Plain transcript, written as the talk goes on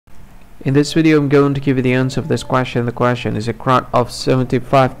In this video, I'm going to give you the answer of this question. The question is: a crowd of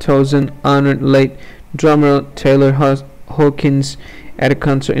 75,000 honored late drummer Taylor Hawkins at a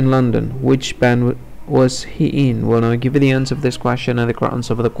concert in London. Which band was he in? Well, now I'll give you the answer of this question, and the correct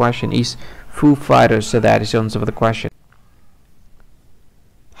answer of the question is Foo Fighters. So that is the answer of the question.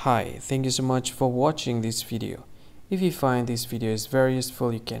 Hi, thank you so much for watching this video. If you find this video is very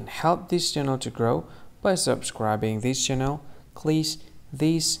useful, you can help this channel to grow by subscribing this channel. Please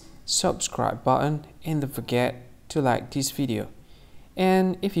this subscribe button and don't forget to like this video.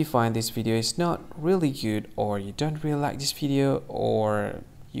 And if you find this video is not really good, or you don't really like this video, or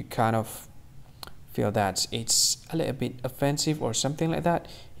you kind of feel that it's a little bit offensive or something like that,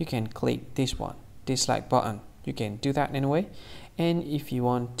 you can click this one, dislike button. You can do that anyway. And if you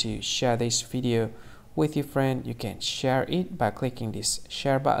want to share this video with your friend, you can share it by clicking this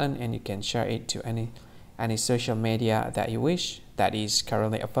share button, and you can share it to any social media that you wish that is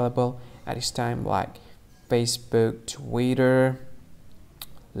currently available at this time, like Facebook, Twitter,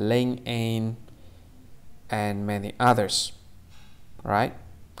 LinkedIn, and many others, right?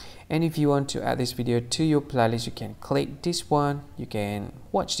 And if you want to add this video to your playlist, you can click this one. You can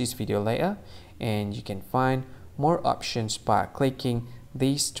watch this video later, and you can find more options by clicking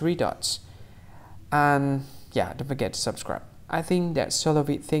these three dots. And yeah, don't forget to subscribe. I think that's all of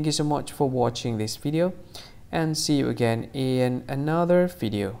it. Thank you so much for watching this video, and see you again in another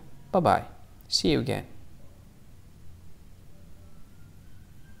video. Bye bye. See you again.